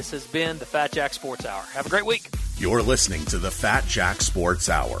 this has been the Fat Jack Sports Hour. Have a great week. You're listening to the Fat Jack Sports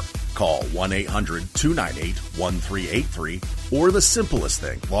Hour. Call 1-800-298-1383, or the simplest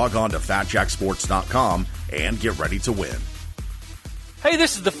thing, log on to fatjacksports.com and get ready to win. Hey,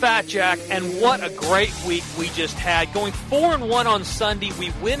 this is the Fat Jack, and what a great week we just had. Going 4-1 on Sunday,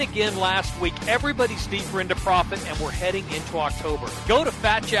 we win again last week. Everybody's deeper into profit, and we're heading into October. Go to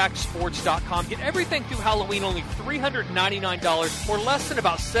fatjacksports.com. Get everything through Halloween, only $399, or less than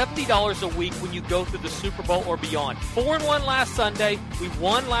about $70 a week when you go through the Super Bowl or beyond. 4-1 last Sunday. We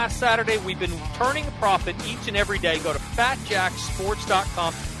won last Saturday. We've been turning a profit each and every day. Go to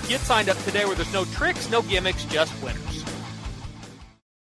fatjacksports.com. Get signed up today where there's no tricks, no gimmicks, just winners.